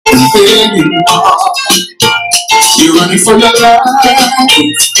There you are. You're running for your life.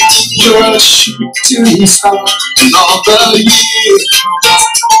 You're a shooting star. And all the years,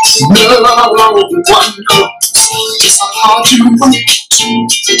 no one knows just how hard you work.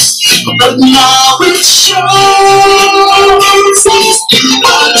 But now it shows. In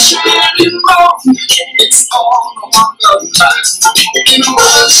one shining moment, it's all on the line. In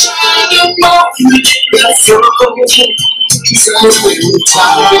one shining moment, it's all in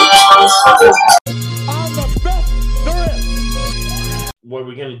time. What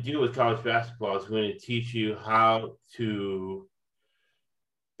we're going to do with college basketball is we're going to teach you how to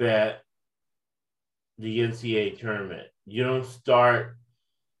bet the NCAA tournament. You don't start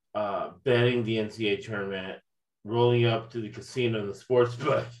betting the NCAA tournament, rolling up to the casino and the sports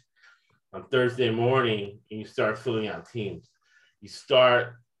book on Thursday morning, and you start filling out teams. You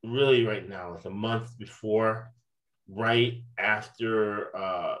start really right now, like a month before, right after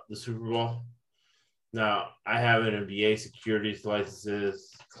the Super Bowl. Now, I have an MBA, securities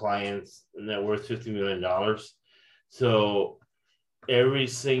licenses, clients net worth $50 million. So every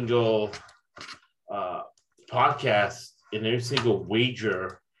single podcast and every single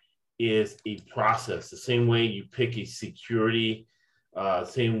wager is a process. The same way you pick a security,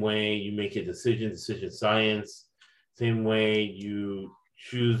 same way you make a decision science, same way you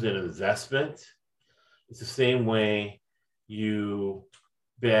choose an investment. It's the same way you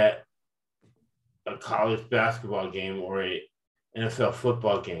bet a college basketball game or a NFL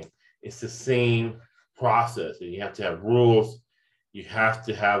football game. It's the same process. And you have to have rules. You have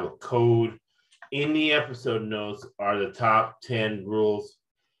to have a code. In the episode notes are the top 10 rules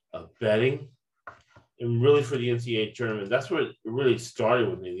of betting. And really for the NCAA tournament, that's where it really started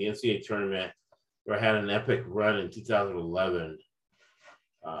with me. The NCAA tournament, where I had an epic run in 2011,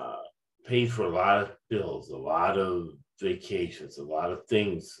 paid for a lot of bills, a lot of vacations, a lot of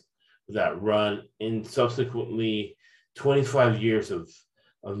things that run, and subsequently 25 years of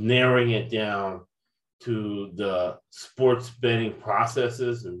narrowing it down to the sports betting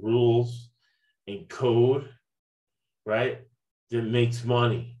processes and rules and code, right? That makes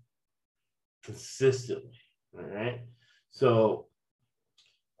money consistently, all right? So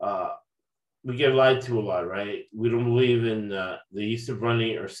we get lied to a lot, right? We don't believe in the Easter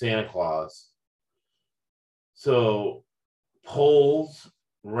Bunny or Santa Claus. So polls,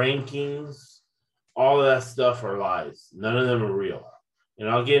 rankings, all of that stuff are lies. None of them are real. And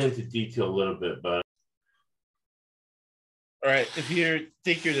I'll get into detail a little bit, but all right, if you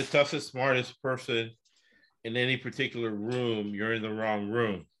think you're the toughest, smartest person in any particular room, you're in the wrong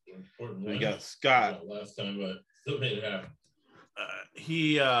room. We got Scott. Last time, but still made it happen.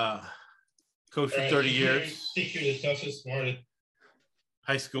 He coached for 30 years. Think you're the toughest, smartest.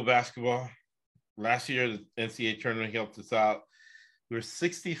 High school basketball. Last year, the NCAA tournament helped us out. We were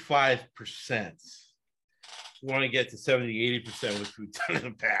 65%. We want to get to 70, 80%, which we've done in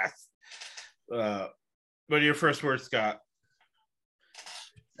the past. What are your first words, Scott?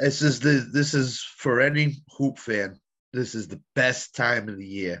 This is for any hoop fan. This is the best time of the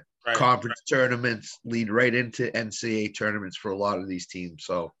year. Right. Conference tournaments lead right into NCAA tournaments for a lot of these teams.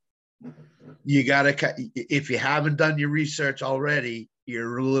 So you gotta, if you haven't done your research already,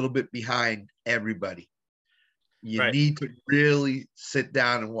 you're a little bit behind everybody. You need to really sit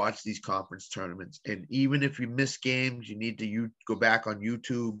down and watch these conference tournaments. And even if you miss games, you need to go back on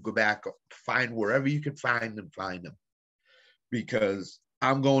YouTube, go back, find wherever you can find them. Because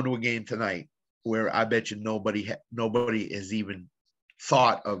I'm going to a game tonight where I bet you nobody has even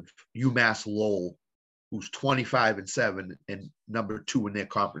thought of UMass Lowell, who's 25-7 and number 2 in their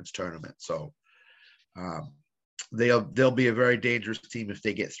conference tournament. So they'll be a very dangerous team if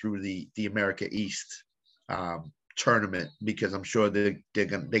they get through the America East tournament, because I'm sure they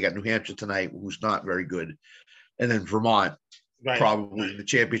got New Hampshire tonight, who's not very good, and then Vermont probably in the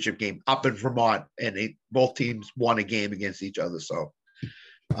championship game up in Vermont, and both teams won a game against each other. So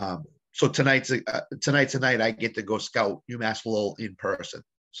tonight's a night I get to go scout UMass Lowell in person.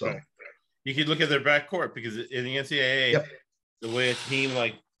 So you could look at their backcourt, because in the NCAA, the way a team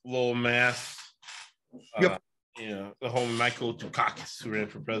like Lowell, Mass, the whole Michael Dukakis, who ran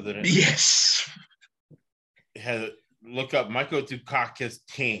for president. Yes. Had look up Michael Dukakis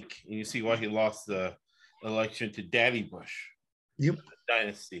tank, and you see why he lost the election to Daddy Bush. Yep.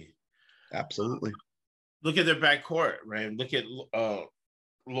 Dynasty. Absolutely. Look at their backcourt, right? Look at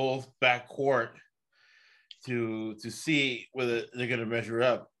Lowell's backcourt to see whether they're going to measure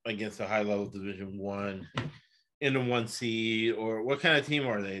up against a high-level Division I in the 1 seed, or what kind of team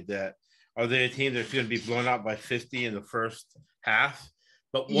are they? Are they a team that's going to be blown out by 50 in the first half?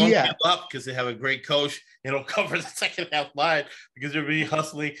 but won't give up because they have a great coach. It'll cover the second half line because they're really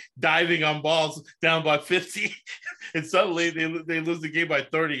hustling, diving on balls down by 50, and suddenly they lose the game by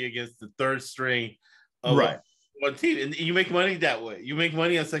 30 against the third string of one team. And you make money that way. You make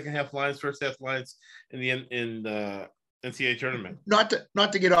money on second half lines, first half lines in the NCAA tournament. Not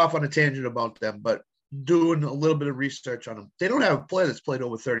to get off on a tangent about them, but doing a little bit of research on them, they don't have a player that's played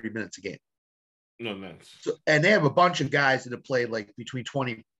over 30 minutes a game. No, nice. So, and they have a bunch of guys that have played like between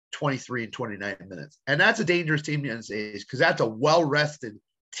 20, 23 and 29 minutes. And that's a dangerous team in the NCAAs because that's a well-rested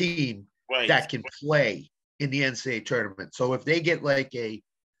team that can play in the NCAA tournament. So if they get like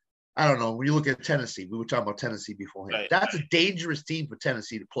I don't know, when you look at Tennessee, we were talking about Tennessee beforehand. That's a dangerous team for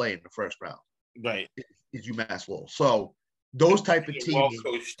Tennessee to play in the first round. Right. Is UMass Lowell. So those type of teams.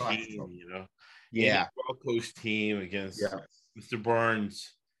 Well-coached team, you know. Yeah. Well-coached team against Mr.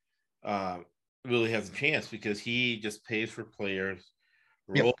 Burns really has a chance because he just pays for players,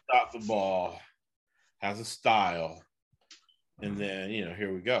 rolls out the ball, has a style, and then,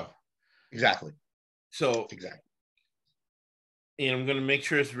 here we go. Exactly. So, and I'm going to make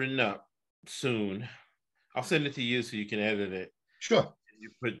sure it's written up soon. I'll send it to you so you can edit it. Sure. You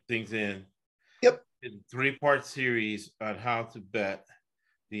put things in. Yep. It's a 3-part series on how to bet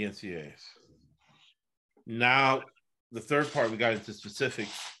the NCAAs. Now, the third part, we got into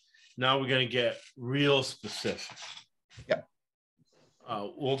specifics. Now we're going to get real specific. Yep.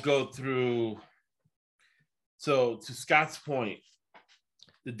 We'll go through. So, to Scott's point,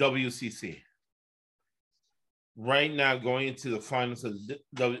 the WCC. Right now, going into the finals of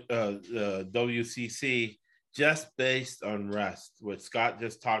the WCC, just based on rest, what Scott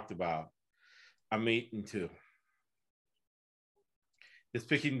just talked about, I'm 8-2. Just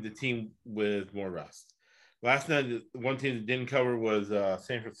picking the team with more rest. Last night, the one team that didn't cover was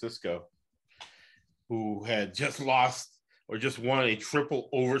San Francisco, who had just lost or just won a triple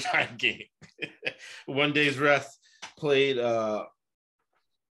overtime game. 1 day's rest, played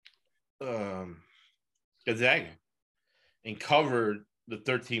Gonzaga and covered the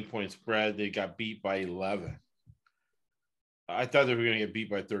 13-point spread. They got beat by 11. I thought they were going to get beat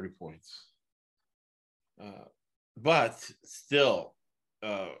by 30 points. But still,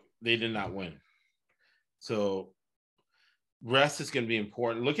 they did not win. So rest is going to be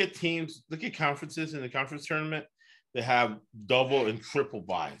important. Look at teams, look at conferences in the conference tournament that have double and triple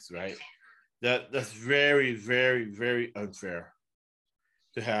buys, right? That's very, very, very unfair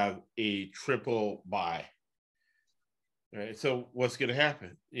to have a triple buy. Right. So what's going to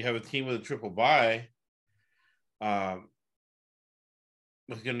happen? You have a team with a triple buy. What's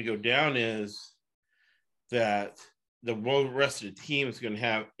going to go down is that the rest of the team is going to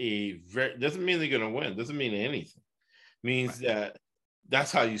have doesn't mean they're going to win. Doesn't mean anything. Means that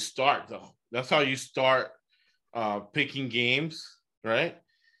that's how you start, though. That's how you start picking games, right?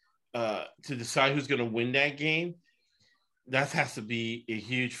 To decide who's going to win that game. That has to be a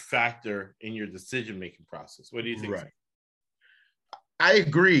huge factor in your decision-making process. What do you think? Right. I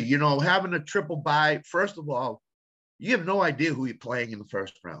agree. Having a triple bye, first of all, you have no idea who you're playing in the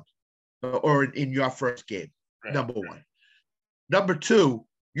first round or in your first game. Right. Number one. Number two,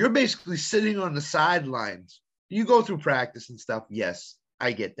 you're basically sitting on the sidelines. You go through practice and stuff. Yes,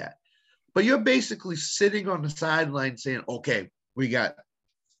 I get that. But you're basically sitting on the sidelines saying, okay, we got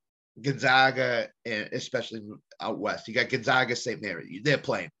Gonzaga, and especially out west. You got Gonzaga, St. Mary. They're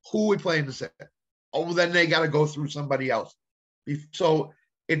playing. Who are we playing to second? Oh, then they got to go through somebody else. So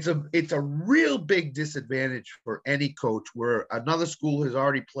it's a real big disadvantage for any coach where another school has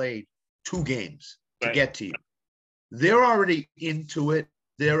already played 2 games to get to you. They're already into it.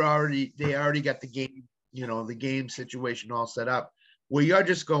 They already got the game, the game situation all set up. Where you're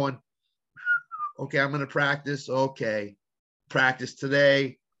just going, okay, I'm going to practice. Okay, practice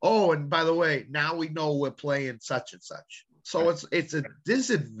today. Oh, and by the way, now we know we're playing such and such. So it's a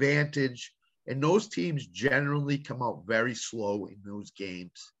disadvantage, and those teams generally come out very slow in those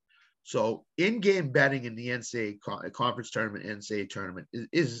games. So in-game betting in the NCAA conference tournament, NCAA tournament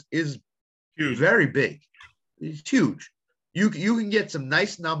is huge. Very big. It's huge. You can get some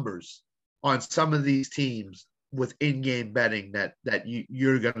nice numbers on some of these teams with in-game betting that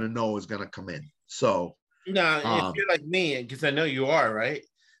you're going to know is going to come in. So now, if you're like me, because I know you are, right?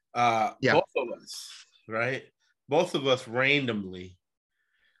 Both of us, right? Both of us randomly.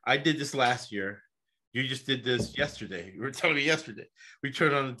 I did this last year. You just did this yesterday. You were telling me yesterday. We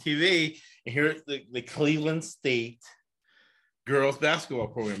turned on the TV and here's the Cleveland State girls basketball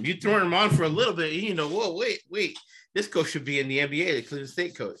program. You turn them on for a little bit, and whoa, wait. This coach should be in the NBA, the Cleveland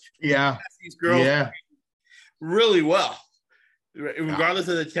State coach. Yeah. These girls really well. Regardless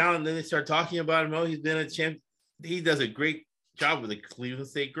of the talent, then they start talking about him. Oh, he's been a champ. He does a great job with the Cleveland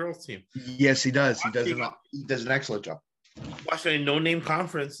State girls team. Yes, he does. He does an excellent job. Watching a no-name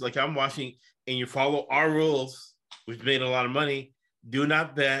conference like I'm watching, and you follow our rules, which made a lot of money. Do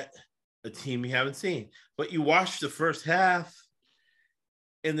not bet a team you haven't seen. But you watch the first half,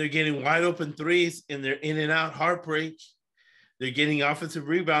 and they're getting wide open threes, and they're in and out heartbreak. They're getting offensive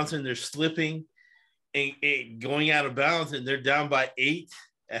rebounds, and they're slipping and going out of bounds, and they're down by 8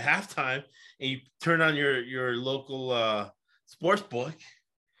 at halftime. And you turn on your local sports book,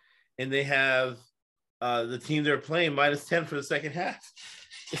 and they have the team they're playing -10 for the second half.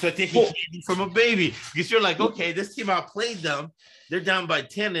 It's like taking candy from a baby, because you're like, okay, this team outplayed them. They're down by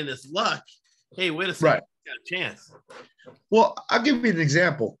 10, and it's luck. Hey, wait a second, right. Got a chance. Well, I'll give you an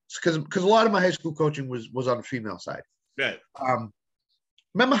example, because a lot of my high school coaching was on the female side. Right.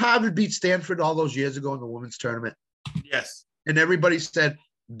 Remember Harvard beat Stanford all those years ago in the women's tournament? Yes. And everybody said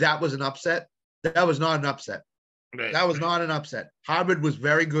that was an upset. That was not an upset. Right. That was not an upset. Harvard was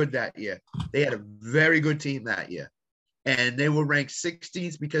very good that year. They had a very good team that year. And they were ranked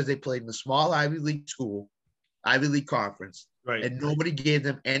 16th because they played in a small Ivy League school, Ivy League conference. Right. And nobody gave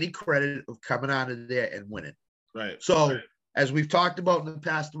them any credit of coming out of there and winning. Right. So, as we've talked about in the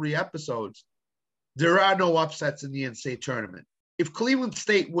past 3 episodes, there are no upsets in the NCAA tournament. If Cleveland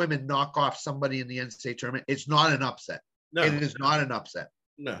State women knock off somebody in the NCAA tournament, it's not an upset. No. It is not an upset.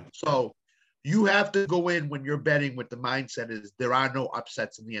 No. So you have to go in when you're betting with the mindset is there are no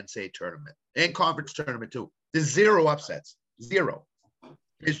upsets in the NCAA tournament and conference tournament too. There's 0 upsets, 0.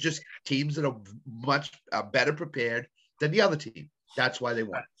 It's just teams that are much better prepared than the other team. That's why they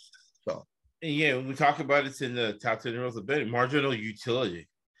won. So. And yeah, when we talk about it's in the top 10 rules of betting, marginal utility.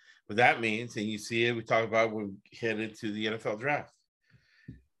 What that means, and you see it, we talk about when we head into the NFL draft.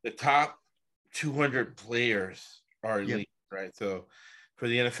 The top 200 players are elite, right? So for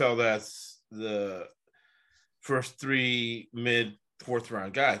the NFL, that's the first 3 mid 4th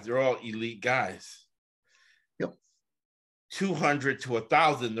round guys. They're all elite guys. Yep. 200 to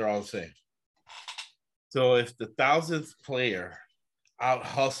 1,000, they're all the same. So if the 1,000th player out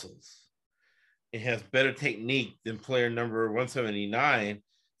hustles and has better technique than player number 179,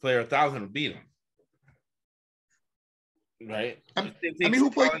 player 1,000 will beat him. Right?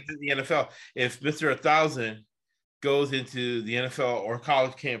 Who played in the NFL? If Mr. 1,000 goes into the NFL or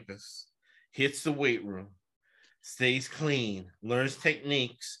college campus, hits the weight room, stays clean, learns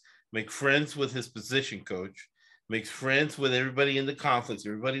techniques, makes friends with his position coach, makes friends with everybody in the conference,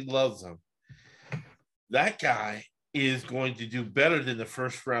 everybody loves him, that guy is going to do better than the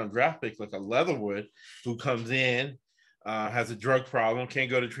first round draft pick, like a Leatherwood, who comes in, has a drug problem,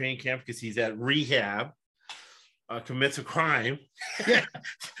 can't go to training camp because he's at rehab, commits a crime. Yeah.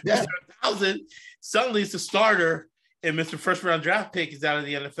 1,000, suddenly it's a starter, and Mr. First round draft pick is out of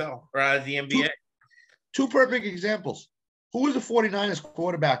the NFL or out of the NBA. Two perfect examples. Who was the 49ers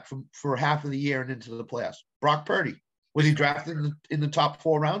quarterback for half of the year and into the playoffs? Brock Purdy. Was he drafted in the top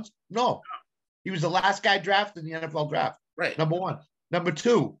 4 rounds? No. He was the last guy drafted in the NFL draft. Right. Number 1. Number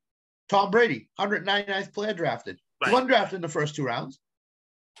 2, Tom Brady, 199th player drafted. Right. He wasn't drafted in the first 2 rounds.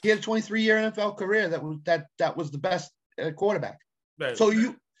 He had a 23-year NFL career that was the best quarterback. Right. So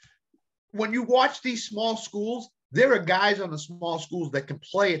when you watch these small schools, there are guys on the small schools that can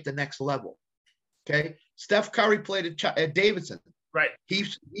play at the next level. Okay, Steph Curry played at Davidson. Right.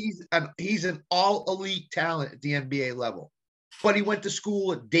 He's an all elite talent at the NBA level, but he went to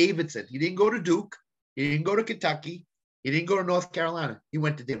school at Davidson. He didn't go to Duke. He didn't go to Kentucky. He didn't go to North Carolina. He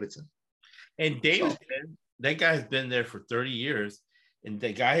went to Davidson. And Davidson, that guy's been there for 30 years. And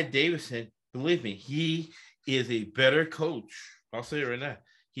the guy at Davidson, believe me, he is a better coach. I'll say it right now.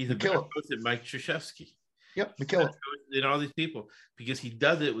 He's a better coach than Mike Krzyzewski. Yep, McKillop. And all these people, because he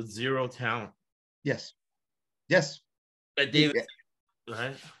does it with 0 talent. Yes. At Davidson,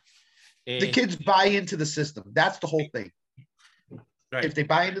 right? And the kids buy into the system. That's the whole thing. Right. If they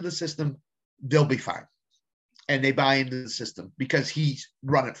buy into the system, they'll be fine. And they buy into the system because he's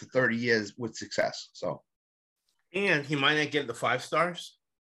run it for 30 years with success. So, and he might not get the 5 stars,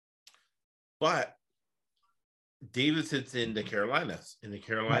 but Davidson's in the Carolinas. And the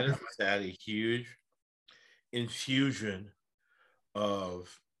Carolinas has had a huge infusion of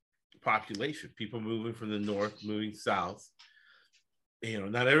population, people moving from the north, moving south.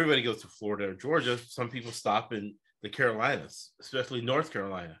 Not everybody goes to Florida or Georgia. Some people stop in the Carolinas, especially North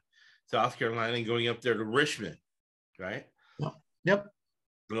Carolina, South Carolina, and going up there to Richmond, right? Yep.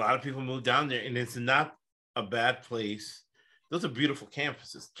 A lot of people move down there, and it's not a bad place. Those are beautiful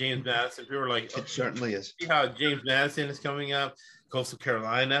campuses. James Madison, people are like, it certainly is. See how James Madison is coming up, Coastal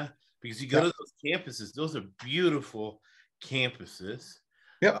Carolina, because you go to those campuses, those are beautiful campuses.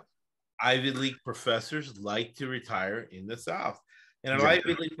 Yep. Ivy League professors like to retire in the South. And an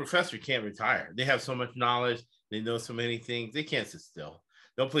Exactly. Ivy League professor can't retire. They have so much knowledge. They know so many things. They can't sit still.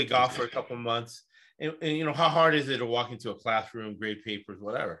 They'll play golf for a couple months. And you know, how hard is it to walk into a classroom, grade papers,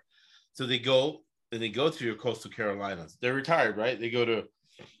 whatever? So they go to your Coastal Carolinas. They're retired, right? They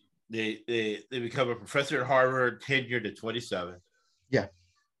become a professor at Harvard, tenured at 27. Yeah.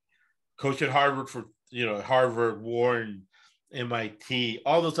 Coach at Harvard for, you know, Harvard, Warren, MIT,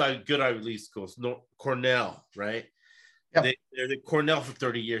 all those good Ivy League schools, Cornell, right? Yep. They're at Cornell for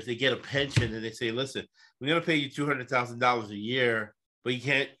 30 years. They get a pension and they say, listen, we're going to pay you $200,000 a year, but you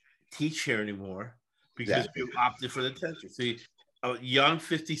can't teach here anymore because you opted for the tenure. See, a young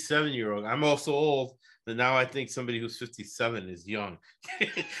 57-year-old, I'm also old, but now I think somebody who's 57 is young.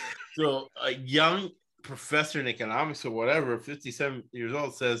 So a young professor in economics or whatever, 57 years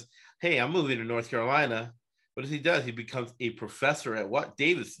old, says, hey, I'm moving to North Carolina. What does he do? He becomes a professor at what?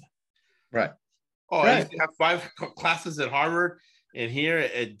 Davidson. Right. Oh, I used to have 5 classes at Harvard, and here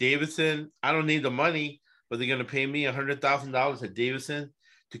at Davidson, I don't need the money, but they're going to pay me $100,000 at Davidson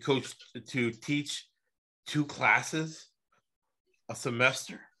to teach 2 classes a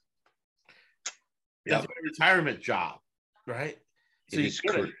semester. That's a retirement job, right? So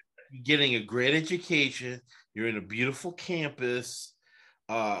you're getting a great education. You're in a beautiful campus.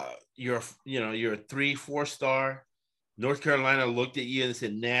 You're a 3-4 star. North Carolina looked at you and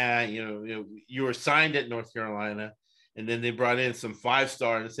said, nah, you were signed at North Carolina. And then they brought in some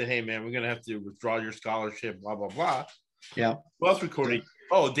 5-star and said, hey, man, we're going to have to withdraw your scholarship, blah, blah, blah. Yeah. Who else recording? Yeah.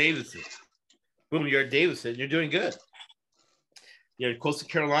 Oh, Davidson. Boom, you're at Davidson. You're doing good. You're at Coastal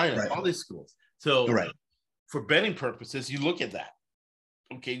Carolina, all these schools. So for betting purposes, you look at that.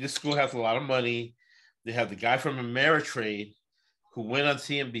 Okay, this school has a lot of money. They have the guy from Ameritrade who went on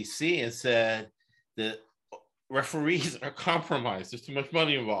CNBC and said that referees are compromised. There's too much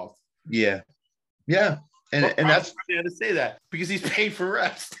money involved. Yeah. Yeah. And that's to say that because he's paid for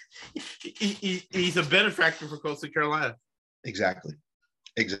rest. He's a benefactor for Coastal Carolina. Exactly.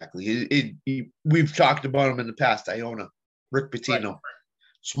 We've talked about him in the past. Iona, Rick Pitino,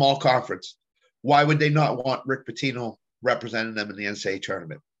 small conference. Why would they not want Rick Pitino representing them in the NCAA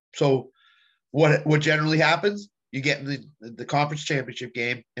tournament? So what generally happens? You get in the conference championship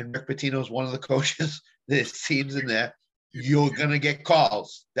game, and Rick Pitino is one of the coaches. There's teams in there. You're going to get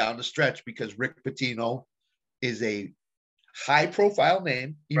calls down the stretch because Rick Pitino is a high-profile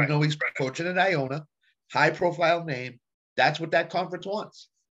name, even though he's coaching at Iona, high-profile name. That's what that conference wants.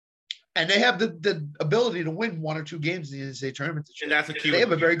 And they have the ability to win 1 or 2 games in the NCAA tournament. And that's a key. They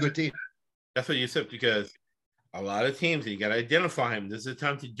have a very good team. That's what you said, because a lot of teams, you got to identify them. This is the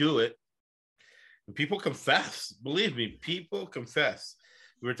time to do it. And people confess. Believe me, people confess.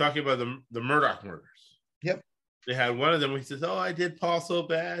 We were talking about the Murdoch murders. Yep. They had one of them where he says, oh, I did Paul so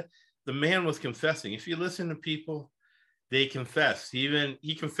bad. The man was confessing. If you listen to people, they confess.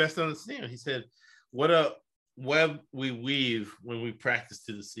 He confessed on the stand. He said, what a web we weave when we practice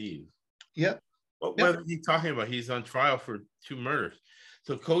to deceive. Yep. What web is he talking about? He's on trial for 2 murders.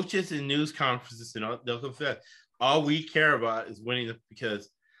 So coaches in news conferences, they'll confess. All we care about is winning because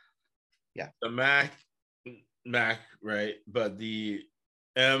the MAC, right? But the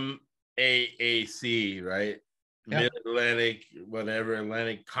MAAC, right? Mid-Atlantic, whatever,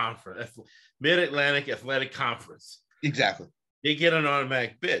 Atlantic Conference, Mid-Atlantic Athletic Conference. Exactly. They get an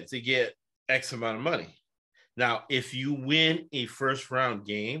automatic bid. They get X amount of money. Now, if you win a first-round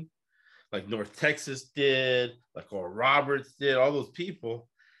game, like North Texas did, like Oral Roberts did, all those people,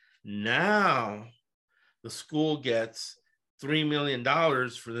 now the school gets $3 million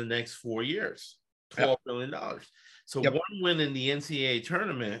for the next 4 years, $12 million. So one win in the NCAA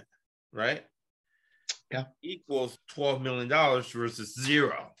tournament, right? Yeah. Equals $12 million versus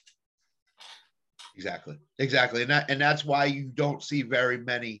 0. Exactly. And that's why you don't see very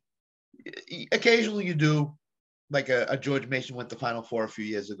many. Occasionally you do, like a George Mason went to Final Four a few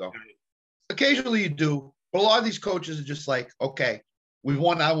years ago. Occasionally you do, but a lot of these coaches are just like, okay, we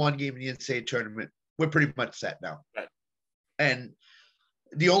won our 1 game in the NCAA tournament. We're pretty much set now. Right. And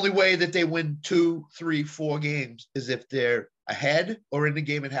the only way that they win 2, 3, 4 games is if they're ahead or in the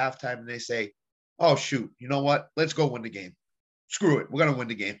game at halftime and they say, oh, shoot, you know what? Let's go win the game. Screw it. We're going to win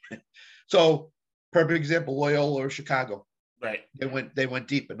the game. So perfect example, Loyola or Chicago. Right. They went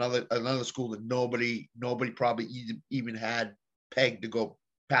deep. Another school that nobody probably even had pegged to go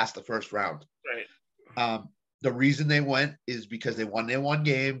past the first round. Right. The reason they went is because they won their 1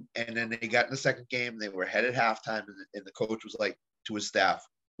 game, and then they got in the second game. They were ahead at halftime, and the coach was like to his staff,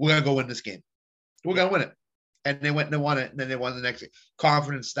 "We're gonna go win this game. We're gonna win it." And they went and they won it, and then they won the next game.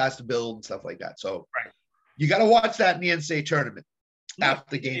 Confidence starts to build and stuff like that. So you got to watch that in the NCAA tournament.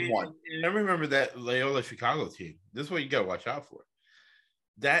 after game one. And I remember that Loyola Chicago team. This is what you got to watch out for.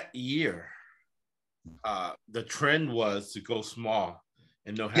 That year, the trend was to go small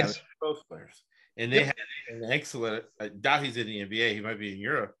and no having post players. And they had an excellent, I doubt he's in the NBA, he might be in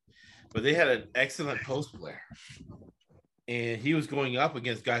Europe, but they had an excellent post player. And he was going up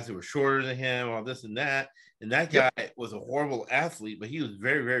against guys that were shorter than him, all this and that. And that guy was a horrible athlete, but he was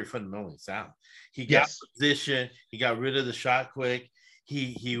very, very fundamentally sound. He got position, he got rid of the shot quick.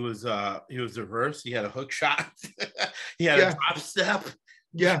 He was reverse. He had a hook shot. He had a drop step.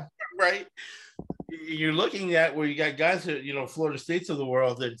 Yeah. Right. You're looking at where you got guys that, Florida States of the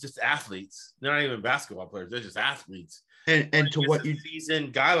world, they're just athletes. They're not even basketball players. They're just athletes. And to what you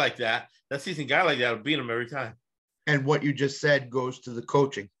seasoned guy like that will beat them every time. And what you just said goes to the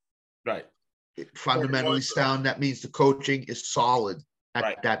coaching. Right. Fundamentally sound. That means the coaching is solid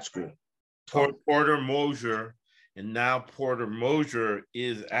at that school. Porter Moser, and now Porter Moser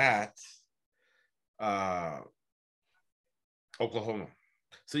is at Oklahoma.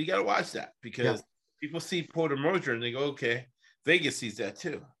 So you got to watch that because people see Porter Moser and they go, okay, Vegas sees that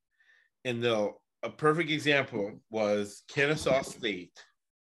too. And a perfect example was Kennesaw State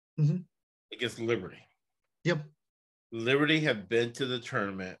against Liberty. Yep. Liberty have been to the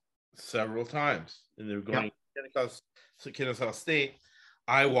tournament several times, and they're going to Kennesaw State.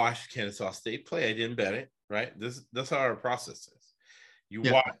 I watched Kennesaw State play. I didn't bet it, right? That's how our process is. You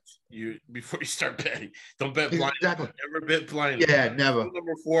watch before you start betting. Don't bet blindly. Exactly. Never bet blindly. Yeah, never.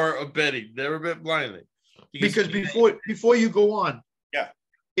 Number 4 of betting. Never bet blindly. Because before you go on,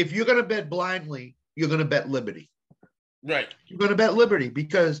 if you're gonna bet blindly, you're gonna bet Liberty. Right. You're gonna bet Liberty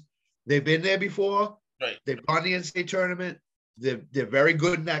because they've been there before. Right. They've won the NCAA tournament. They're very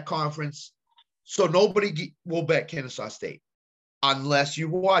good in that conference. So nobody will bet Kennesaw State unless you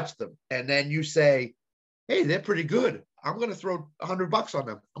watch them. And then you say, hey, they're pretty good. I'm going to throw $100 on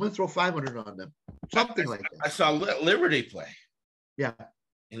them. I'm going to throw 500 on them. Something like that. I saw Liberty play. Yeah.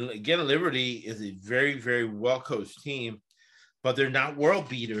 And again, Liberty is a very, very well-coached team, but they're not world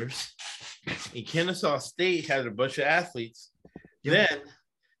beaters. And Kennesaw State had a bunch of athletes. Yep. Then,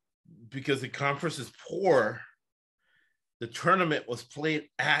 because the conference is poor, the tournament was played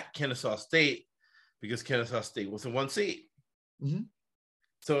at Kennesaw State because Kennesaw State was the 1 seed. Mm-hmm.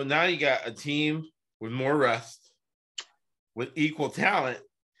 So now you got a team with more rest, with equal talent.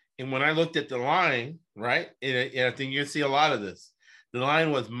 And when I looked at the line, right, and I think you see a lot of this, the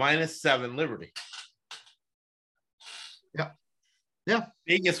line was -7 Liberty. Yeah. Yeah.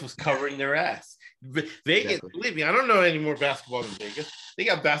 Vegas was covering their ass. Vegas, believe me, I don't know any more basketball than Vegas. They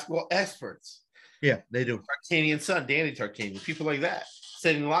got basketball experts. Yeah, they do. Tarkanian son, Danny Tarkanian, people like that,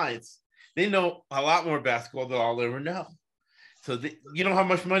 setting lines. They know a lot more basketball than I'll ever know. So you know how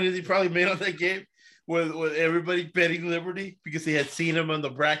much money they probably made on that game with everybody betting Liberty because they had seen them on the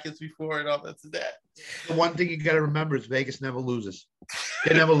brackets before and all that. The one thing you got to remember is Vegas never loses.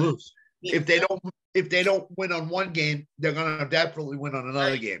 They never lose. If they don't win on one game, they're gonna definitely win on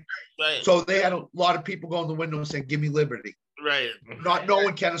another game. Right. So they had a lot of people go in the window saying, "Give me Liberty." Right. Not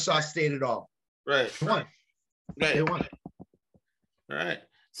knowing Kennesaw State at all. Right. They won. Right. They won. All right.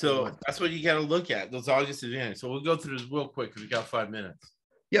 So that's what you got to look at. Those August advantage. So we'll go through this real quick because we got 5 minutes.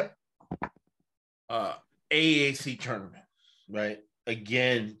 Yep. AAC tournament, right?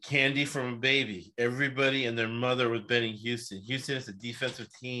 Again, candy from a baby. Everybody and their mother was betting Houston. Houston is a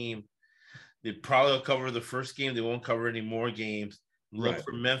defensive team. They probably will cover the first game. They won't cover any more games. Look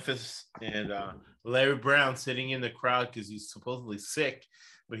for Memphis and Larry Brown sitting in the crowd because he's supposedly sick,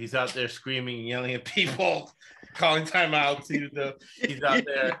 but he's out there screaming and yelling at people, calling timeouts. He's out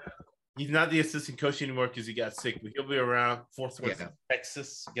there. He's not the assistant coach anymore because he got sick, but he'll be around. Fourth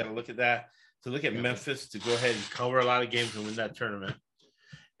Texas. You got to look at that. So look at Memphis to go ahead and cover a lot of games and win that tournament.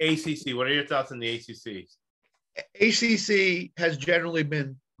 ACC, what are your thoughts on the ACC? ACC has generally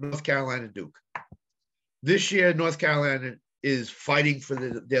been North Carolina Duke. This year, North Carolina is fighting for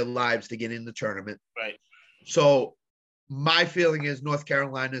their lives to get in the tournament. Right. So my feeling is North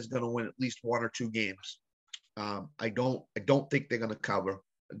Carolina is going to win at least 1 or 2 games. I don't think they're going to cover.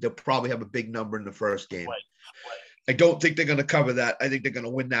 They'll probably have a big number in the first game. Right. I don't think they're going to cover that. I think they're going to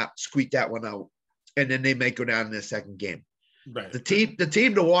win that, squeak that one out, and then they may go down in their second game. Right. The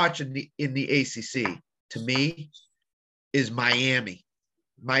team to watch in the ACC to me is Miami.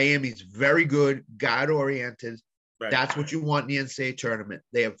 Miami's very good, guard oriented. Right. That's what you want in the NCAA tournament.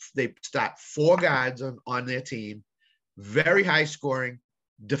 They start 4 guards on their team, very high scoring.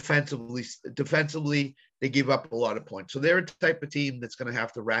 Defensively, they give up a lot of points. So they're a type of team that's going to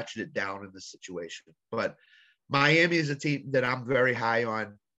have to ratchet it down in this situation. But Miami is a team that I'm very high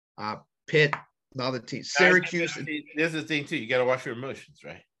on. Pitt Another team. Syracuse. There's the thing too. You got to watch your emotions,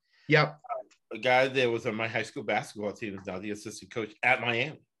 right? Yep. A guy that was on my high school basketball team is now the assistant coach at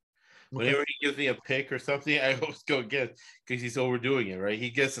Miami. Whenever he gives me a pick or something, I always go against because he's overdoing it, right? He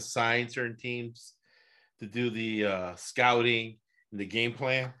gets assigned certain teams to do the scouting and the game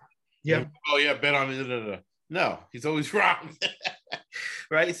plan. Yeah. Oh yeah, bet on me. No, he's always wrong.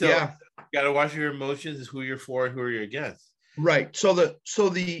 Right? So you got to watch your emotions, is who you're for and who you're against. Right. So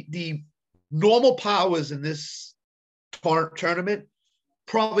the normal powers in this tournament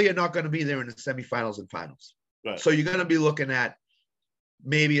probably are not going to be there in the semifinals and finals. Right. So you're going to be looking at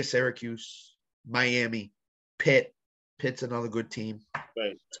maybe a Syracuse, Miami, Pitt. Pitt's another good team.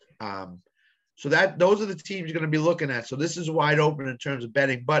 Right. So those are the teams you're going to be looking at. So this is wide open in terms of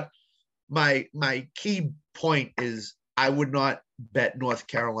betting. But my key point is I would not bet North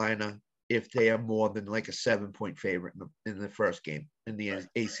Carolina if they are more than like a 7-point favorite in the first game in the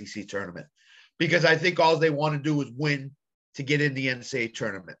ACC tournament, because I think all they want to do is win to get in the NCAA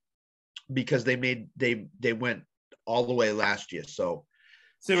tournament, because they went all the way last year. So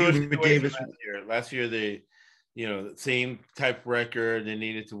Davis last year they, same type record. They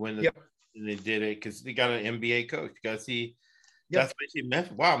needed to win and they did it because they got an NBA coach. You got to see. That's why you see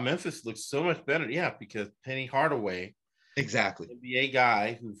Memphis. Wow, Memphis looks so much better. Yeah, because Penny Hardaway, exactly, NBA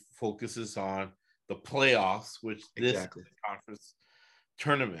guy who focuses on the playoffs, which this conference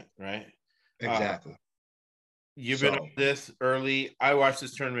tournament, right? Exactly. You've been on this early. I watch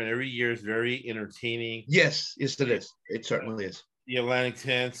this tournament every year. It's very entertaining. Yes, it is. It certainly is. The Atlantic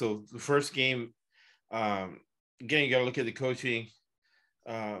 10. So the first game, again, you got to look at the coaching.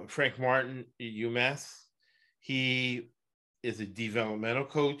 Frank Martin at UMass. He is a developmental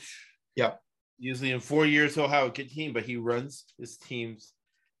coach. Yep. Usually in 4 years, he'll have a good team, but he runs his teams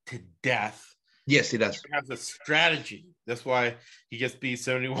to death. Yes, he does. He has a strategy. That's why he gets beat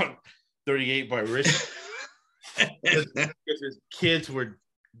 71-38 by Richmond. Because his kids were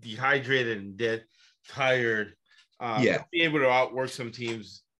dehydrated and dead, tired. Be able to outwork some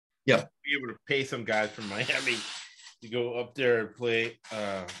teams. Yeah. Be able to pay some guys from Miami to go up there and play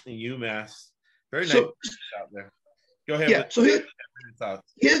in UMass. Very nice out there. Go ahead. Yeah. So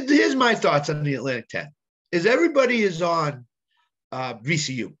here's my thoughts on the Atlantic 10. Is everybody is on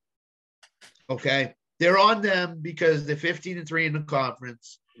VCU. Okay. They're on them because they're 15-3 in the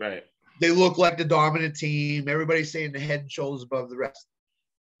conference. Right. They look like the dominant team. Everybody's saying they're head and shoulders above the rest.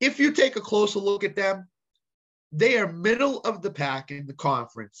 If you take a closer look at them, they are middle of the pack in the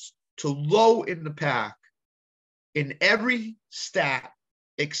conference to low in the pack in every stat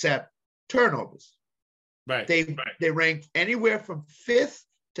except turnovers. Right. They rank anywhere from 5th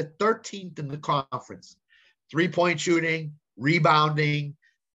to 13th in the conference. 3-point shooting, rebounding,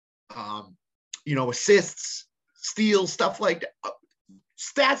 assists, steals, stuff like that.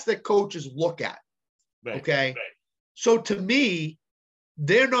 Stats that coaches look at. Right. Okay. Right. So to me,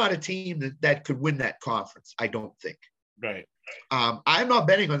 they're not a team that could win that conference. I don't think. Right. I'm not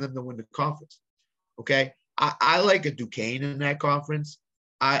betting on them to win the conference. Okay. I like a Duquesne in that conference.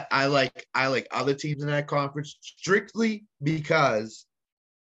 I like other teams in that conference strictly because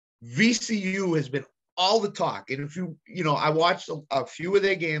VCU has been all the talk. And if I watched a few of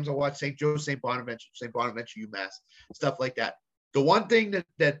their games. I watched St. Joe, St. Bonaventure, UMass, stuff like that. The one thing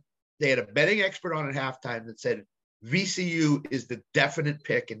that they had a betting expert on at halftime that said VCU is the definite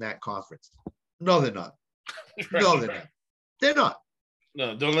pick in that conference. No, they're not. No, they're not. They're not.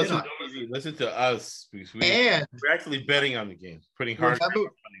 No, don't listen to TV. Listen to us. We're actually betting on the game, putting hard money.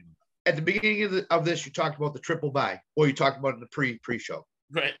 At the beginning of this, you talked about the triple bye, or you talked about it in the pre-show.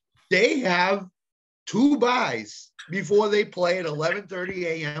 Right. They have 2 byes before they play at 11:30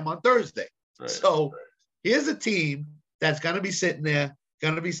 a.m. on Thursday. Right. So here's a team that's going to be sitting there,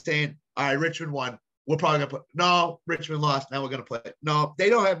 going to be saying, all right, Richmond won. We're probably going to play. No, Richmond lost. Now we're going to play. No, they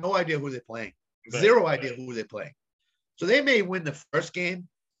don't have no idea who they're playing. Right. Zero idea who they're playing. So they may win the first game,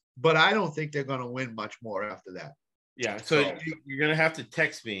 but I don't think they're going to win much more after that. Yeah. So you're going to have to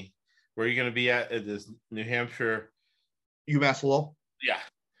text me where you're going to be at this New Hampshire. UMass Lowell? Yeah.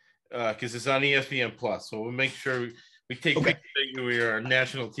 Because it's on ESPN Plus. So we'll make sure we take pictures that we are on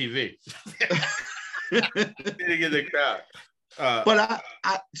national TV. to get the crowd. But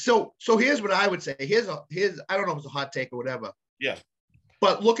so here's what I would say. Here's I don't know if it's a hot take or whatever. Yeah.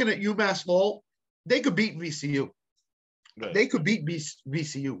 But looking at UMass Lowell, they could beat VCU. Right. They could beat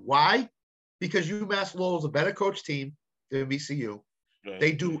VCU. Why? Because UMass Lowell is a better coach team than VCU. Right.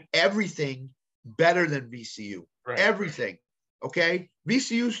 They do everything better than VCU. Right. Everything. Okay.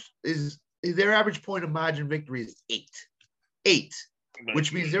 VCU is their average point of margin victory is 8. 8, right.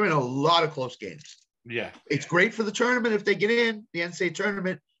 Which means they're in a lot of close games. Yeah. It's great for the tournament if they get in the NCAA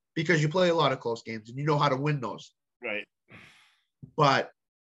tournament, because you play a lot of close games and you know how to win those. Right. But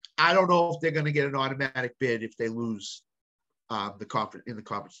I don't know if they're going to get an automatic bid if they lose the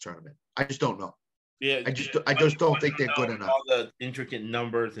conference tournament. I just don't know. Yeah, I just don't think they're good enough. All the intricate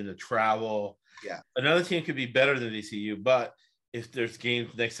numbers and the travel. Yeah. Another team could be better than VCU, but if there's games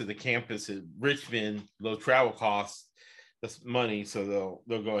next to the campus in Richmond, low travel costs, that's money, so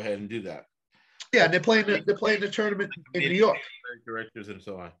they'll go ahead and do that. Yeah, and they're playing the tournament in New York. Directors and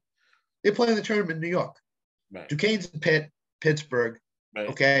so on. They're playing the tournament in New York. Right. Duquesne's in Pittsburgh. Right.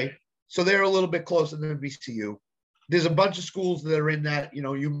 Okay. So they're a little bit closer than VCU. There's a bunch of schools that are in that,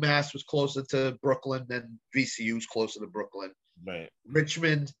 UMass was closer to Brooklyn than VCU's closer to Brooklyn. Right.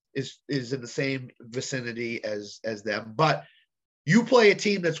 Richmond is in the same vicinity as them. But you play a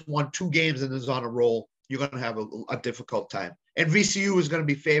team that's won 2 games and is on a roll, you're going to have a difficult time. And VCU is going to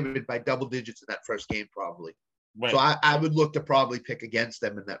be favored by double digits in that first game, probably. Right. So I would look to probably pick against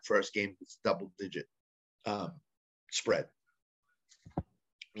them in that first game. It's double-digit spread.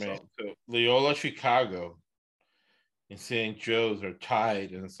 Right. So Loyola Chicago and St. Joe's are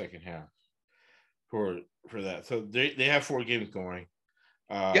tied in the second half for that. So they have 4 games going.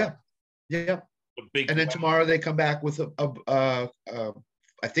 Yeah. And then tomorrow they come back with I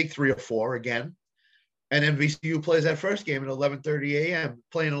think 3 or 4 again. And then VCU plays that first game at 11:30 a.m.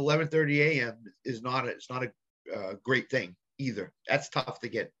 Playing at 11:30 a.m. is not a great thing either. That's tough to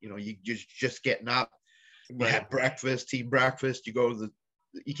get. You just getting up, you have breakfast, team breakfast. You go to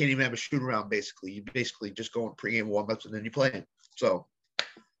you can't even have a shoot around. Basically, you just go in pregame warm-ups and then you play. So,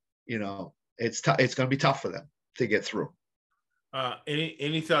 it's tough. It's going to be tough for them to get through.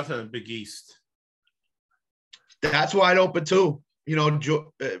 Any thoughts on the Big East? That's wide open too.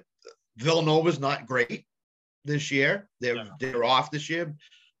 Villanova's not great this year. They're off this year,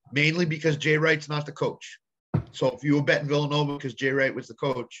 mainly because Jay Wright's not the coach. So if you were betting Villanova because Jay Wright was the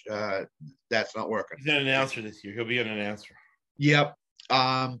coach, that's not working. He's an announcer this year. He'll be an announcer. Yep.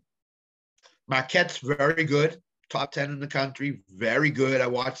 Marquette's very good. Top 10 in the country. Very good. I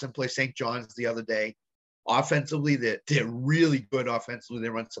watched them play St. John's the other day. Offensively, they're really good offensively. They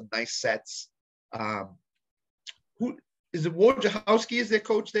run some nice sets. Who is it? Wojciechowski is their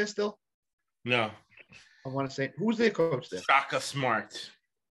coach there still? No. I want to say, who's their coach there? Shaka Smart.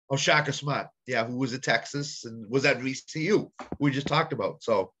 Oh, Shaka Smart. Yeah, who was at Texas and was at VCU. We just talked about.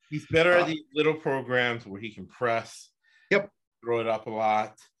 So he's better at these little programs where he can press. Yep. Throw it up a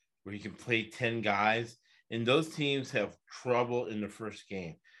lot, where he can play 10 guys. And those teams have trouble in the first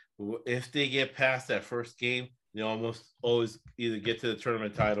game. If they get past that first game, they almost always either get to the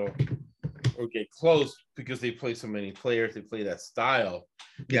tournament title or get close because they play so many players. They play that style.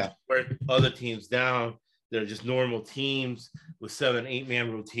 Yeah. Where other teams down, they're just normal teams with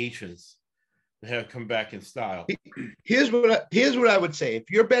 7-8-man rotations that have come back in style. Here's what I would say.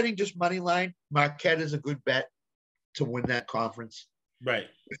 If you're betting just money line, Marquette is a good bet to win that conference. Right.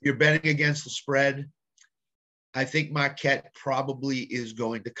 If you're betting against the spread, I think Marquette probably is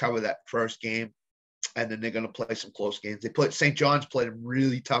going to cover that first game, and then they're going to play some close games. St. John's played them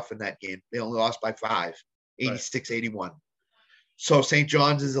really tough in that game. They only lost by 5, 86-81. So St.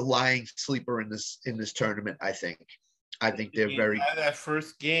 John's is a lying sleeper in this tournament, I think. I think they're very – that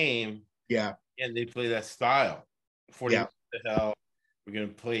first game, yeah, and they play that style. 40 the hell. We're going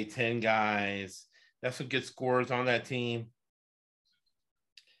to play 10 guys. That's some good scores on that team.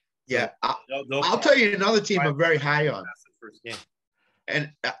 Yeah, I'll tell you another team I'm very high on. That's the first game.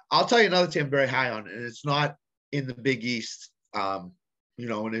 And I'll tell you another team I'm very high on, and it's not in the Big East, and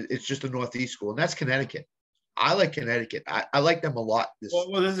it's just a Northeast school, and that's Connecticut. I like Connecticut. I like them a lot.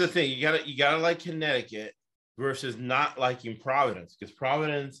 Well, this is the thing. You gotta like Connecticut versus not liking Providence, because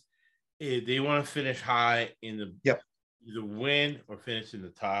Providence, they want to finish high in the either win or finish in the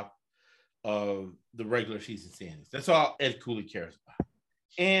top of the regular season standings. That's all Ed Cooley cares about.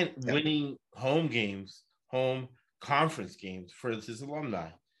 And winning home conference games for his alumni.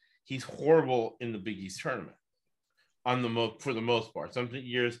 He's horrible in the Big East tournament for the most part. Some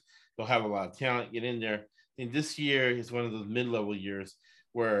years they'll have a lot of talent get in there. And this year is one of those mid-level years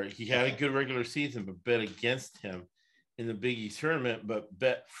where he had a good regular season, but bet against him in the Big East tournament, but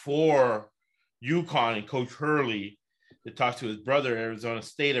bet for UConn and Coach Hurley to talk to his brother at Arizona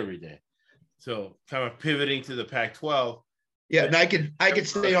State every day. So kind of pivoting to the Pac-12. Yeah, and I could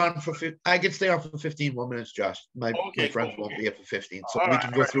stay on for 15 more minutes, Josh. My friends won't be here for 15, so we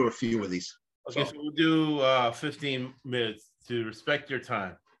can go through a few of these. Okay, so we'll do 15 minutes to respect your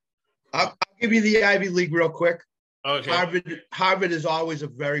time. I'll give you the Ivy League real quick. Okay. Harvard is always a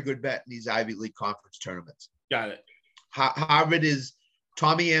very good bet in these Ivy League conference tournaments. Got it. Harvard is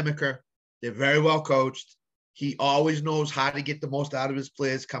Tommy Amaker. They're very well coached. He always knows how to get the most out of his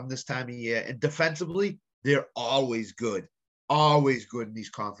players come this time of year. And defensively, they're always good in these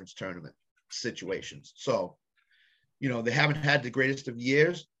conference tournament situations. So, they haven't had the greatest of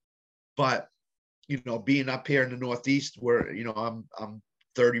years, but, being up here in the Northeast where, I'm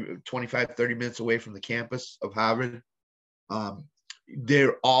 25, 30 minutes away from the campus of Harvard,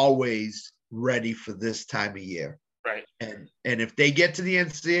 they're always ready for this time of year. Right. And if they get to the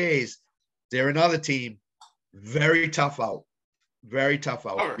NCAAs, they're another team very tough out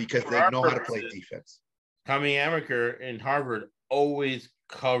because they know how to play defense. Tommy Amaker in Harvard always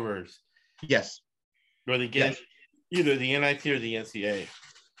covers. Yes. Where they get either the NIT or the NCAA.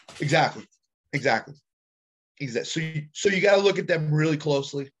 Exactly. So you got to look at them really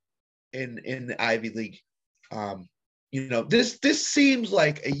closely in the Ivy League. This seems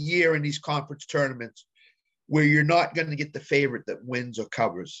like a year in these conference tournaments where you're not going to get the favorite that wins or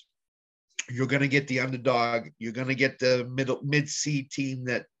covers. You're going to get the underdog. You're going to get the mid-seed team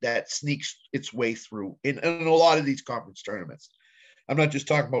that sneaks its way through in a lot of these conference tournaments. I'm not just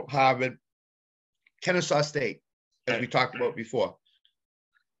talking about Harvard. Kennesaw State, as we talked about before,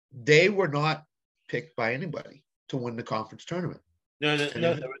 they were not picked by anybody to win the conference tournament. No,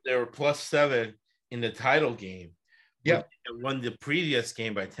 they were +7 in the title game. Yeah, won the previous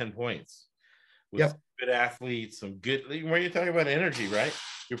game by 10 points. With good athletes, some good. When you're talking about energy, right?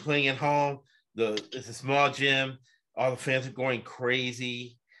 You're playing at home. It's a small gym. All the fans are going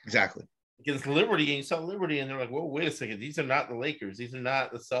crazy. Exactly. Against Liberty, and you saw Liberty, and they're like, "Whoa, wait a second! These are not the Lakers. These are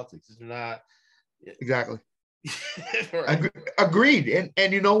not the Celtics. These are not." Exactly. Agreed.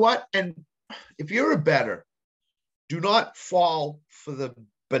 And you know what? And if you're a bettor, do not fall for the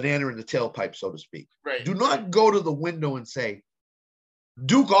banana in the tailpipe, so to speak. Right. Do not go to the window and say,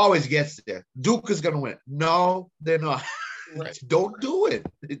 Duke always gets there. Duke is going to win. No, they're not. Right. Don't do it.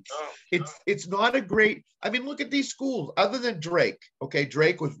 It's not a great. I mean, look at these schools. Other than Drake, okay,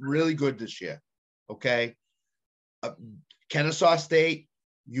 Drake was really good this year. Okay, Kennesaw State,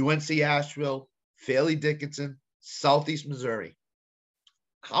 UNC Asheville, Fairleigh Dickinson, Southeast Missouri.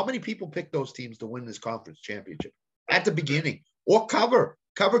 How many people pick those teams to win this conference championship at the beginning or cover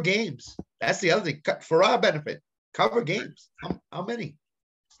games? That's the other thing for our benefit. Cover games. How many?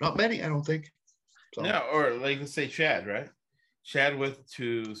 Not many, I don't think. So. No, or like let's say Chad, right? Chad went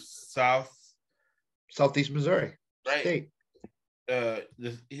to Southeast Missouri State.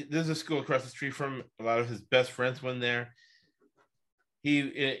 There's a school across the street from a lot of his best friends went there.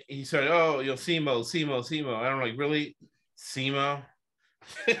 He started, SEMO. I don't know, like, really? SEMO?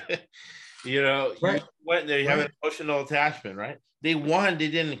 Right. You went there, you have an emotional attachment, right? They won, they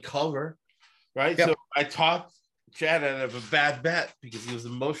didn't cover, right? Yep. So I talked Chad out of a bad bet because he was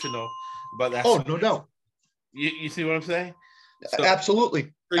emotional about that. Oh, no doubt. You see what I'm saying? So,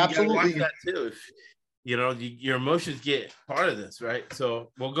 absolutely. Absolutely. That too. If, your emotions get part of this, right?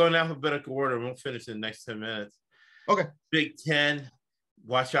 So we'll go in alphabetical order and we'll finish in the next 10 minutes. Okay. Big Ten,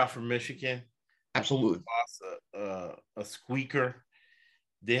 watch out for Michigan. Absolutely. A squeaker.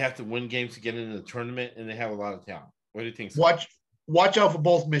 They have to win games to get into the tournament, and they have a lot of talent. What do you think? Watch out for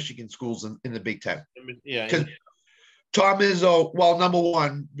both Michigan schools in the Big Ten. Yeah. Because Tom Izzo, well, number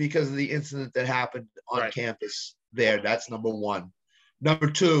one, because of the incident that happened on campus there, that's number one. Number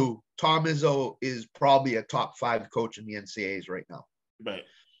two, Tom Izzo is probably a top 5 coach in the NCAAs right now. Right.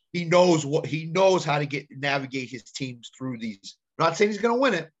 He knows how to navigate his teams through these. I'm not saying he's going to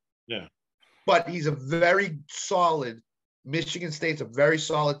win it. Yeah. But he's a very solid. Michigan State's a very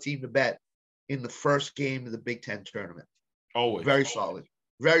solid team to bet in the first game of the Big Ten tournament. Always. Very solid.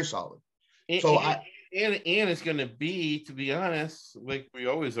 Very solid. And it's going to be, to be honest, like we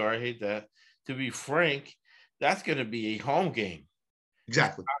always are, I hate that, to be frank, that's going to be a home game.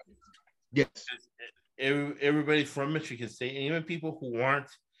 Exactly. Yes. Everybody from Michigan State, and even people who aren't,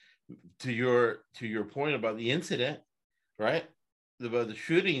 to your point about the incident, right? About the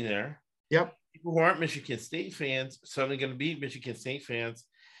shooting there. Yep. People who aren't Michigan State fans suddenly going to be Michigan State fans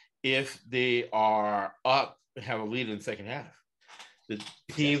if they are up and have a lead in the second half. The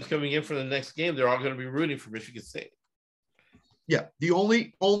teams coming in for the next game, they're all going to be rooting for Michigan State. Yeah. The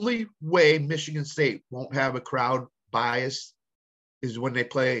only way Michigan State won't have a crowd bias is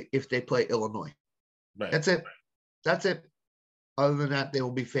if they play Illinois. Right. That's it. That's it. Other than that, they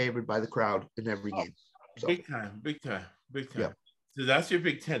will be favored by the crowd in every game. So. Big time. Yeah. So that's your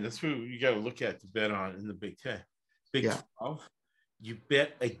Big Ten. That's who you got to look at to bet on in the Big Ten. Big 12, you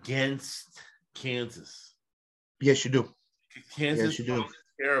bet against Kansas. Yes, you do. Kansas, what you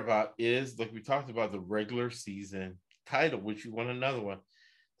care about is, like we talked about, the regular season title, which you won another one.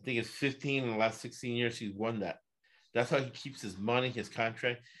 I think it's 15 in the last 16 years he's won that. That's how he keeps his money, his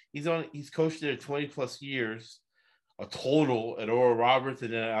contract. He's coached there 20 plus years, a total at Oral Roberts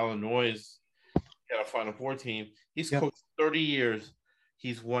and then at Illinois. Got a Final Four team. He's coached 30 years.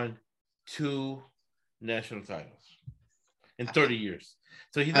 He's won 2 national titles in 30 years.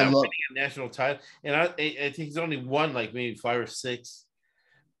 So he's not winning a national title. And I think he's only won like maybe 5 or 6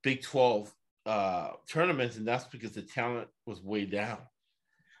 Big 12 tournaments, and that's because the talent was way down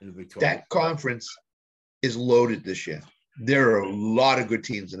in the Big 12. That conference is loaded this year. There are a lot of good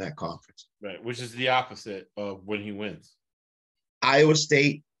teams in that conference. Right, which is the opposite of when he wins. Iowa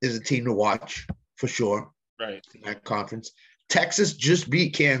State is a team to watch for sure. Right. In that conference. Texas just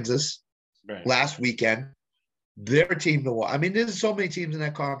beat Kansas last weekend. They're a team to watch. I mean, there's so many teams in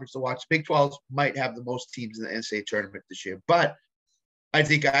that conference to watch. Big 12 might have the most teams in the NCAA tournament this year, but I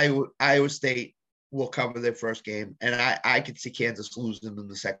think Iowa State will cover their first game, and I could see Kansas losing in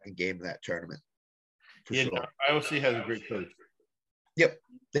the second game of that tournament. For sure. No, Iowa State has a great coach. Yep,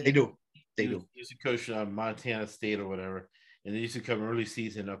 they do. They do. He used to coach Montana State or whatever, and they used to come early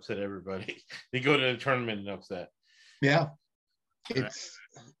season and upset everybody. They go to the tournament and upset. Yeah,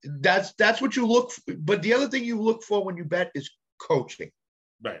 that's what you look for. But the other thing you look for when you bet is coaching.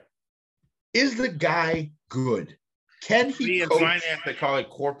 Right. Is the guy good? Can he coach? Finance, they call it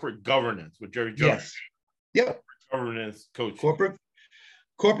corporate governance with Jerry Jones. Yes. Yep. Governance coaching.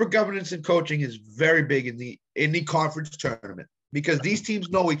 Corporate governance and coaching is very big in the conference tournament because these teams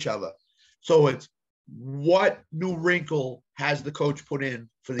know each other. So it's what new wrinkle has the coach put in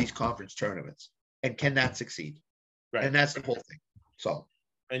for these conference tournaments, and can that succeed? Right. And that's the whole thing. So,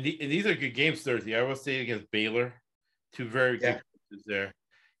 and these are good games Thursday. Iowa State against Baylor, 2 very good coaches there.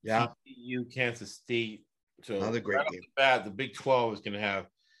 Yeah. TCU, Kansas State. So another great game. The Big 12 is going to have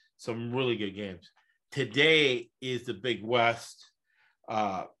some really good games. Today is the Big West.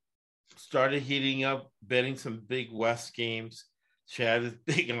 Started heating up, betting some Big West games. Chad is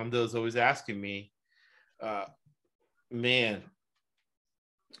big on those, always asking me. Man,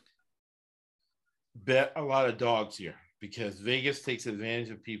 bet a lot of dogs here because Vegas takes advantage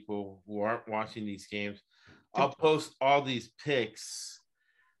of people who aren't watching these games. I'll post all these picks.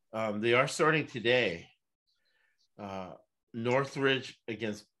 They are starting today. Northridge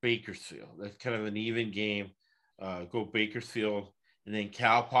against Bakersfield. That's kind of an even game. Go Bakersfield. And then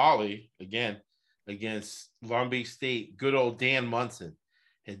Cal Poly, again, against Long Beach State. Good old Dan Munson.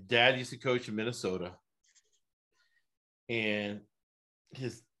 His dad used to coach in Minnesota. And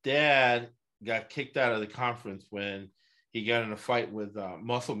his dad got kicked out of the conference when he got in a fight with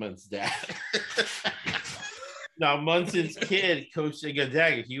Musselman's dad. Now, Munson's kid coached at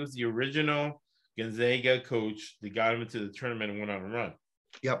Gonzaga. He was the original Gonzaga coach that got him into the tournament and went on a run.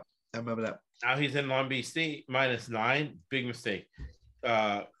 Yep, I remember that. Now he's in Long Beach State, -9. Big mistake.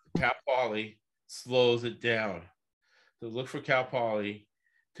 Cal Poly slows it down. So look for Cal Poly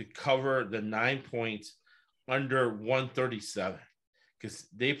to cover the 9 points under 137 because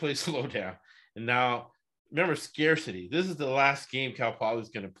they play slow down. And now, remember, scarcity. This is the last game Cal Poly is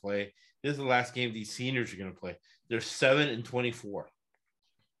going to play. This is the last game these seniors are going to play. They're 7-24.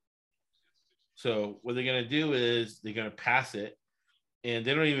 So what they're going to do is they're going to pass it, and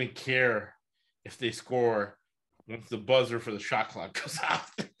they don't even care if they score once the buzzer for the shot clock goes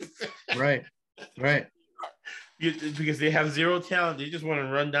off. Right. Because they have zero talent. They just want to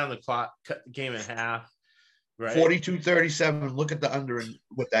run down the clock, cut the game in half. Right. 42-37. Look at the under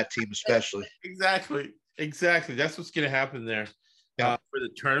with that team, especially. Exactly. That's what's going to happen there. Yeah. For the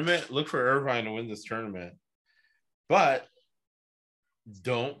tournament, look for Irvine to win this tournament. But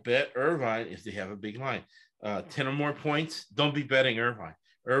don't bet Irvine if they have a big line. 10 or more points, don't be betting Irvine.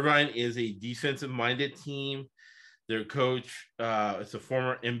 Irvine is a defensive-minded team. Their coach is a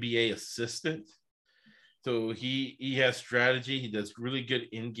former NBA assistant. So he has strategy. He does really good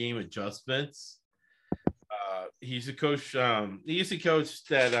in-game adjustments. He's a coach. He used to coach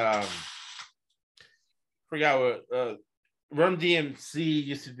that forgot what Run DMC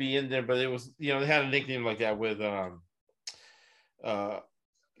used to be in there, but it was, they had a nickname like that with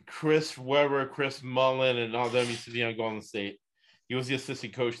Chris Webber, Chris Mullen, and all them used to be on Golden State. He was the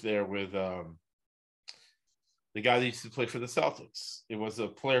assistant coach there with the guy that used to play for the Celtics. It was a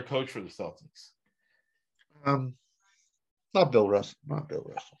player coach for the Celtics. Not Bill Russell.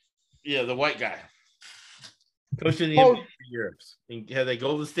 Yeah, the white guy. Coaching the NBA for years. And had a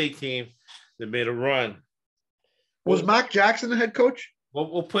Golden State team that made a run. Was Mark Jackson the head coach?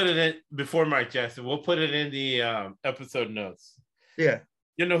 We'll put it in before Mike Jackson. We'll put it in the episode notes. Yeah.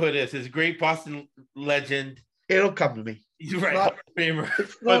 You know who it is. It's a great Boston legend. It'll come to me. He's right. Hall of Famer.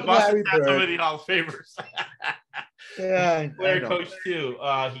 But Boston has so many Hall of Famers. Yeah. Player coach too.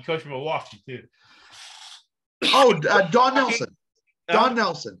 He coached Milwaukee too. Oh, Don Nelson. Don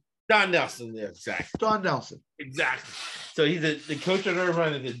Nelson. Don Nelson, yeah, exactly. Don Nelson. Exactly. So he's the coach of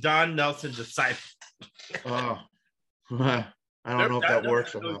Irvine and the Don Nelson disciple. Oh, I don't know if that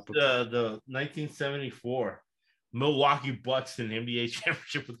works or not. The 1974 Milwaukee Bucks in the NBA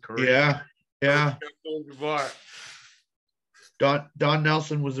championship with Korea. Yeah. Don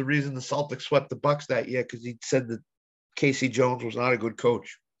Nelson was the reason the Celtics swept the Bucks that year because he said that Casey Jones was not a good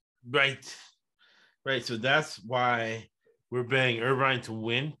coach. Right. So that's why we're betting Irvine to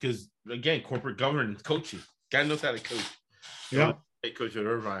win because, again, corporate governance coaching. Guy knows how to coach. Yeah. Coach at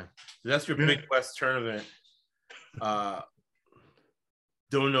Irvine. So that's your Big West tournament.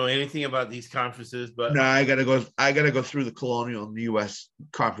 Don't know anything about these conferences, but no, I gotta go through the Colonial and the US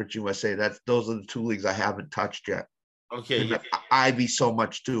Conference USA. Those are the two leagues I haven't touched yet. Okay. Yeah. Ivy so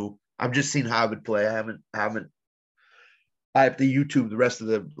much too. I've just seen Harvard play. I have to YouTube the rest of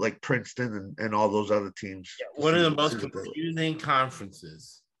the like Princeton and all those other teams. Yeah, one of the most confusing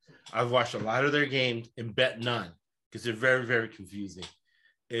conferences. I've watched a lot of their games and bet none because they're very, very confusing.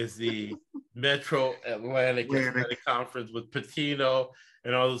 Is the Metro Atlantic Conference with Pitino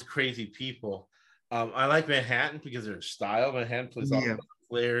and all those crazy people. I like Manhattan because of their style. Manhattan plays all the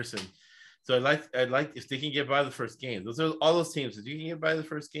players, and so I'd like if they can get by the first game. Those are all those teams. If you can get by the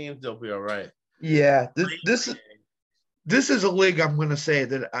first game, they'll be all right. Yeah, this is a league. I'm going to say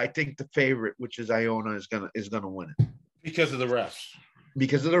that I think the favorite, which is Iona, is gonna win it because of the refs.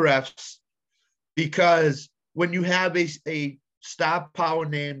 Because of the refs. Because when you have a star power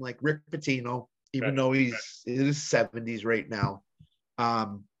name like Rick Pitino, even though he's in his 70s right now.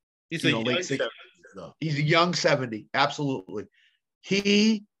 He's he's a young 70, absolutely.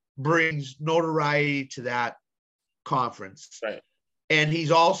 He brings notoriety to that conference. Right. And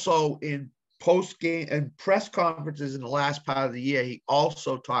he's also in post-game and press conferences in the last part of the year. He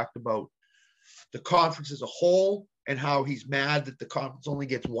also talked about the conference as a whole and how he's mad that the conference only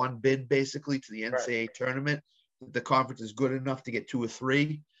gets one bid basically to the NCAA tournament. The conference is good enough to get 2 or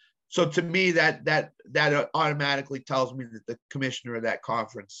 3. So to me, that automatically tells me that the commissioner of that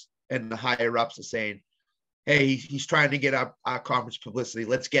conference and the higher ups are saying, "Hey, he's trying to get our conference publicity.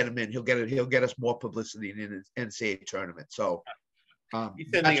 Let's get him in. He'll get us more publicity in the NCAA tournament." So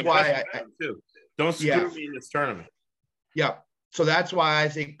that's why don't screw me in this tournament. Yeah. So that's why I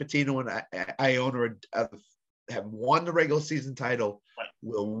think Pitino and Iona have won the regular season title,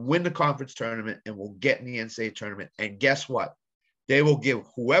 will win the conference tournament, and will get in the NCAA tournament. And guess what? They will give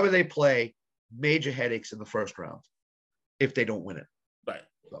whoever they play major headaches in the first round if they don't win it. Right.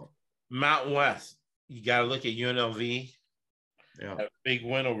 So Mountain West, you got to look at UNLV. Yeah. A big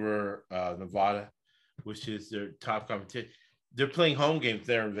win over Nevada, which is their top competition. They're playing home games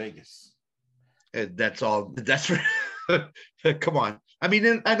there in Vegas. That's all. That's come on. I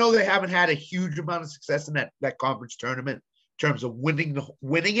mean, I know they haven't had a huge amount of success in that conference tournament in terms of winning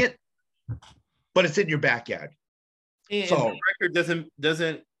it, but it's in your backyard. And so the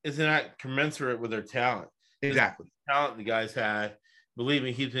record is not commensurate with their talent. Exactly. The talent the guys had. Believe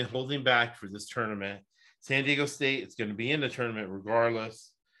me, he's been holding back for this tournament. San Diego State is going to be in the tournament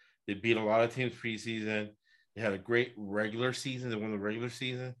regardless. They beat a lot of teams preseason. They had a great regular season. They won the regular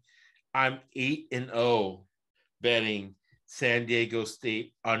season. I'm 8-0 betting San Diego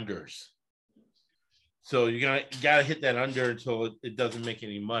State unders. So you gotta hit that under until it doesn't make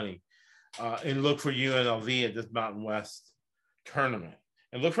any money. And look for UNLV at this Mountain West tournament.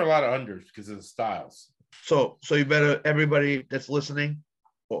 And look for a lot of unders because of the styles. So you better, everybody that's listening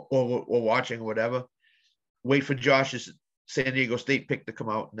or watching or whatever, wait for Josh's San Diego State pick to come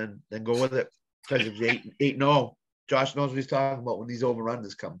out and then go with it. Because if it's 8-0, Josh knows what he's talking about when these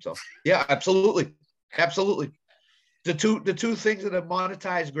over-unders come. So yeah, absolutely. Absolutely. The two things that have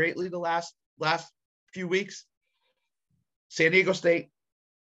monetized greatly the last few weeks, San Diego State,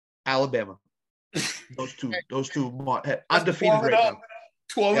 Alabama. Those two undefeated right now.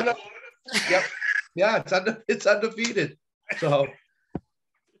 12-0. Yep. Yeah, it's undefeated. So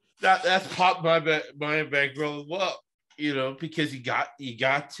that's popped my bankroll as well. Because you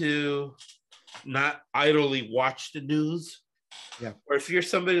got to not idly watch the news. Yeah. Or if you're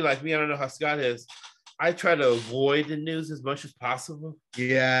somebody like me, I don't know how Scott is. I try to avoid the news as much as possible.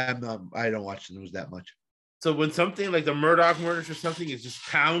 Yeah, I don't watch the news that much. So when something like the Murdaugh murders or something is just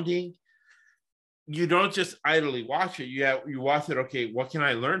pounding, you don't just idly watch it. You watch it. Okay, what can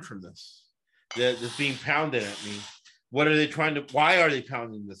I learn from this? That's being pounded at me. What are they trying to? Why are they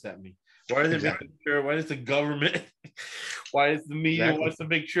pounding this at me? Why are they making sure? Why is the government? Why is the media wants to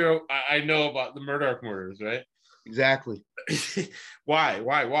make sure I know about the Murdaugh murders? Right? Exactly.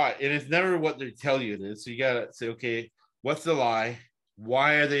 Why? And it's never what they tell you it is. So you gotta say, okay, what's the lie?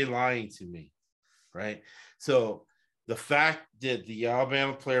 Why are they lying to me? Right? So the fact that the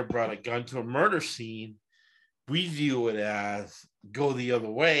Alabama player brought a gun to a murder scene, we view it as go the other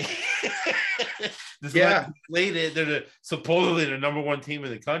way. Yeah. They're supposedly the number one team in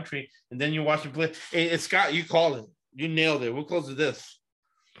the country, and then you watch them play. Hey, Scott, you called it. You nailed it. We'll close with this.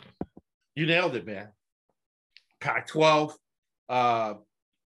 You nailed it, man. Pac-12, UCLA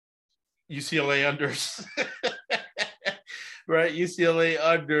unders, right? UCLA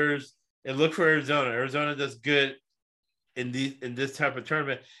unders, and look for Arizona. Arizona does good in this type of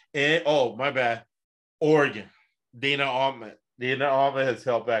tournament. And oh, my bad, Oregon. Dana Altman has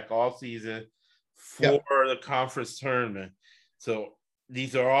held back all season for the conference tournament. So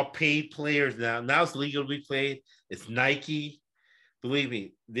these are all paid players now. Now it's legally played. It's Nike. Believe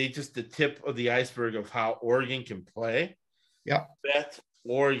me, they just the tip of the iceberg of how Oregon can play. Yeah. Bet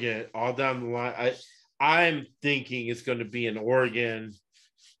Oregon all down the line. I'm thinking it's going to be an Oregon.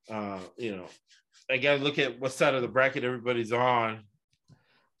 I got to look at what side of the bracket everybody's on,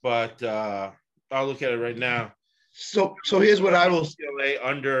 but I'll look at it right now. So here's what I will UCLA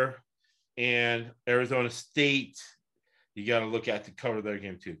under and Arizona State. You got to look at to cover their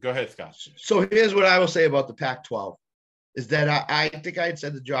game too. Go ahead, Scott. So here's what I will say about the Pac-12 is that I think I had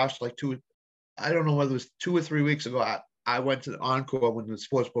said to Josh I don't know whether it was 2 or 3 weeks ago. I went to the Encore when the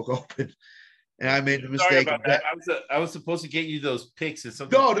sportsbook opened, and I made the mistake. Sorry about that. I was supposed to get you those picks or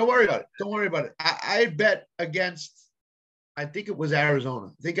something. No, don't worry about it. Don't worry about it. I bet against, I think it was Arizona.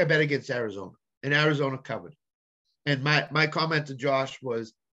 I think I bet against Arizona, and Arizona covered. And my comment to Josh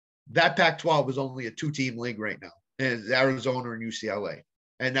was that Pac-12 is only a 2-team league right now, and it's Arizona and UCLA.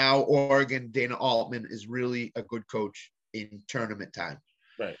 And now Oregon, Dana Altman is really a good coach in tournament time.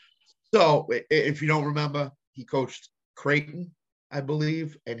 Right. So if you don't remember, he coached Creighton, I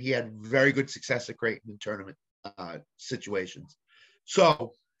believe, and he had very good success at Creighton in tournament situations.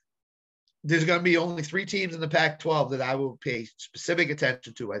 So there's going to be only 3 teams in the Pac-12 that I will pay specific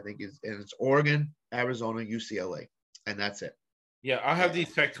attention to, I think, and it's Oregon, Arizona, UCLA, and that's it. Yeah, I'll have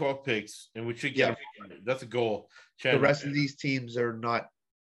these Pac-12 picks, and we should get them. That's a goal. The rest of these teams are not.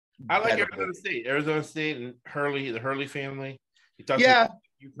 I like Arizona State and the Hurley family. You talk to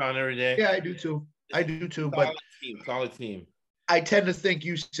UConn every day. Yeah, I do too. But solid team. I tend to think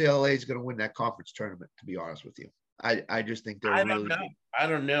UCLA is going to win that conference tournament, to be honest with you. I just think they're really good. I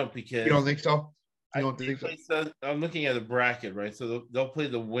don't know because you don't think so. You don't think so? I'm looking at the bracket, right? So they'll play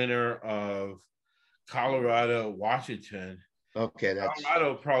the winner of Colorado, Washington. Okay, Colorado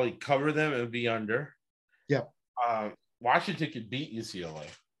will probably cover them and be under. Yeah. Washington could beat UCLA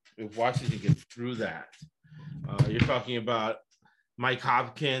if Washington gets through that. You're talking about Mike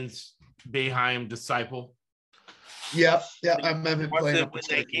Hopkins, Boeheim disciple. Yeah. I remember playing with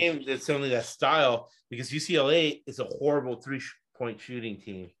that game. It's only that style because UCLA is a horrible 3-point shooting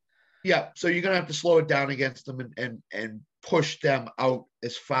team. Yeah, so you're gonna have to slow it down against them and push them out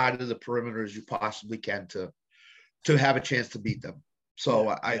as far to the perimeter as you possibly can to have a chance to beat them.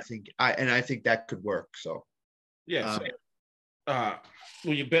 So I think that could work. So when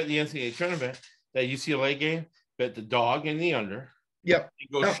you bet the NCAA tournament, that UCLA game, bet the dog and the under. Yep.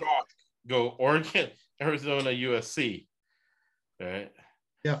 Shock. Go Oregon, Arizona, USC. All right.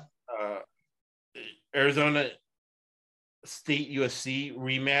 Yeah. Arizona State USC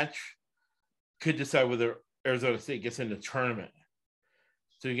rematch could decide whether Arizona State gets in the tournament.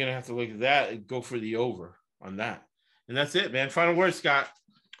 So you're gonna have to look at that and go for the over on that. And that's it, man. Final word, Scott.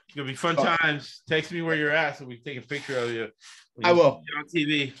 It's gonna be fun times. Text me where you're at so we can take a picture of you. I will. On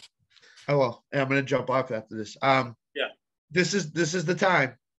TV. I will. And I'm gonna jump off after this. This is the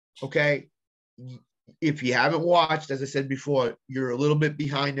time. Okay. If you haven't watched, as I said before, you're a little bit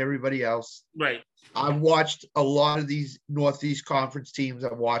behind everybody else. Right. I've watched a lot of these Northeast Conference teams.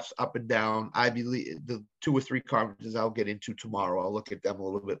 I've watched up and down. I believe the 2 or 3 conferences I'll get into tomorrow. I'll look at them a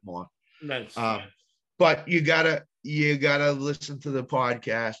little bit more. Nice. But you gotta listen to the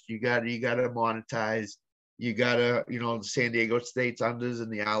podcast. You gotta monetize. You gotta, the San Diego State's unders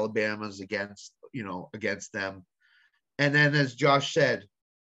and the Alabamas against them. And then as Josh said,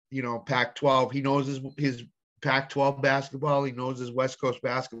 Pac-12, he knows his Pac-12 basketball. He knows his West Coast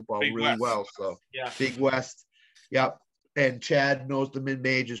basketball Big really West. well. So yeah, Big West. Yep. And Chad knows the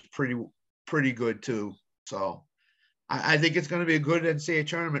mid-majors pretty good too. So I think it's going to be a good NCAA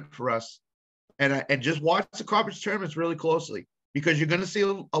tournament for us. And just watch the conference tournaments really closely because you're going to see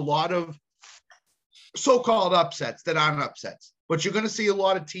a lot of so-called upsets that aren't upsets. But you're going to see a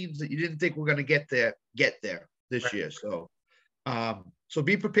lot of teams that you didn't think were going to get there this year. So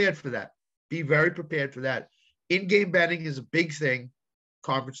be prepared for that. Be very prepared for that. In-game betting is a big thing,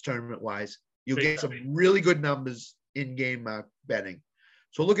 conference tournament-wise. You'll get some really good numbers in-game betting.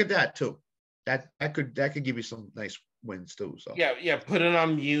 So look at that too. that could give you some nice wins too. So yeah, put it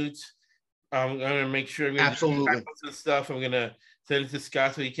on mute. I'm gonna make sure I'm gonna absolutely do stuff. I'm gonna send it to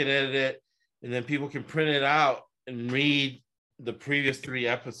Scott so he can edit it, and then people can print it out and read the previous 3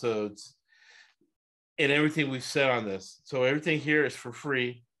 episodes and everything we've said on this. So everything here is for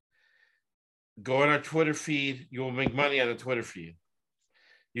free. Go on our Twitter feed. You will make money on the Twitter feed.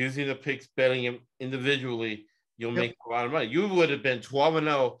 Using the picks, betting them individually, you'll make a lot of money. You would have been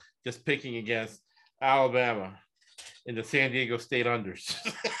 12-0 just picking against Alabama in the San Diego State unders.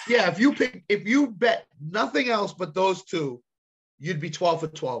 Yeah, if you bet nothing else but those 2, you'd be 12 for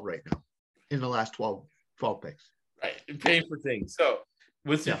 12 right now in the last 12 picks. Right, paying for things. So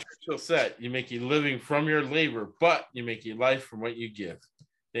Winston Churchill said, you make a living from your labor, but you make a life from what you give.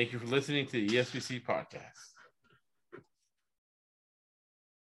 Thank you for listening to the ESPC podcast.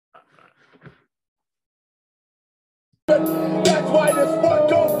 That's why this sport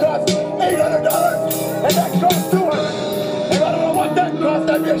don't cost